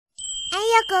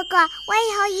哥哥，我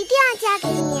以后一定要嫁给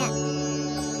你。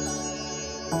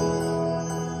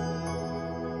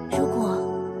如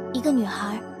果一个女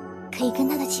孩可以跟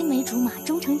她的青梅竹马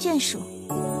终成眷属，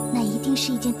那一定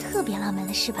是一件特别浪漫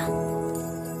的事吧？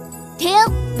停，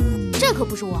这可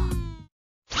不是我，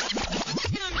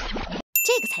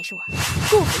这个才是我，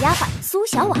顾府丫鬟苏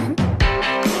小晚。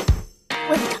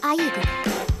为了找阿叶哥哥，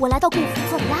我来到顾府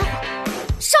做了丫鬟。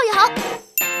少爷好，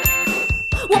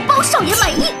我包少爷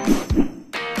满意。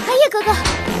阿叶哥哥，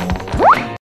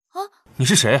啊，你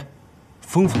是谁？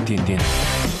疯疯癫癫的。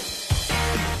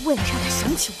为了让他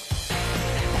想起我，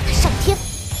让他上天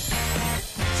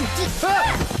入地，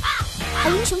还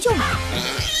英雄救美。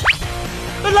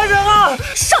来人啊！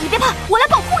少爷别怕，我来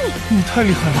保护你。你太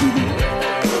厉害了，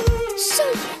少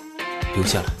爷，留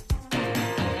下来。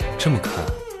这么看，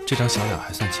这张小脸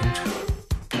还算清澈。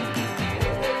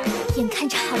眼看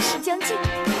着好事将近，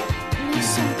没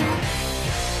想到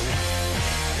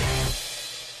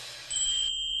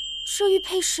这玉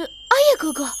佩是阿叶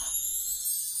哥哥。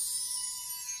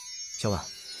小婉，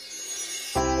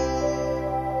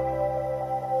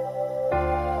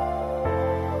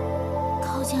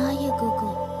靠近阿叶哥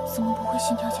哥，怎么不会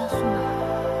心跳加速呢？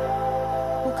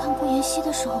我看顾妍希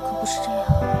的时候可不是这样。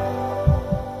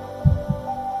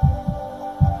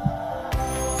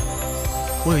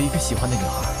我有一个喜欢的女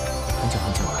孩，很久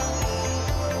很久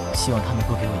了，希望她能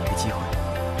够给我一个机会。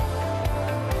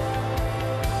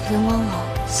人往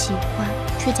往喜欢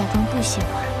却假装不喜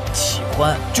欢，喜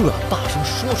欢就要大声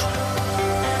说出来。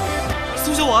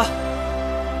苏小婉，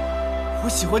我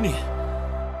喜欢你。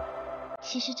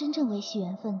其实真正维系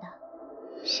缘分的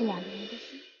是两个人的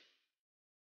心。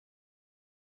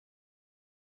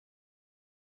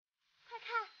快看，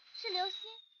是流星。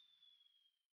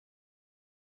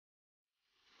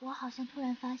我好像突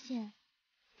然发现，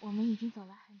我们已经走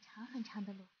了很长很长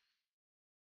的路。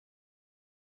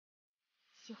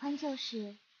喜欢就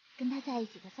是跟他在一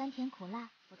起的酸甜苦辣，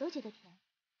我都觉得甜，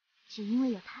只因为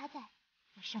有他在，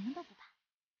我什么都不怕。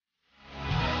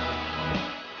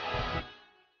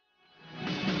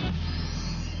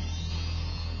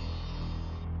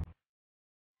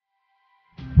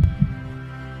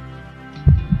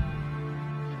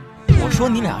我说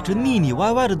你俩这腻腻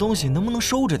歪歪的东西能不能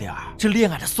收着点儿？这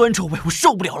恋爱的酸臭味我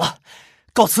受不了了，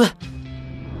告辞。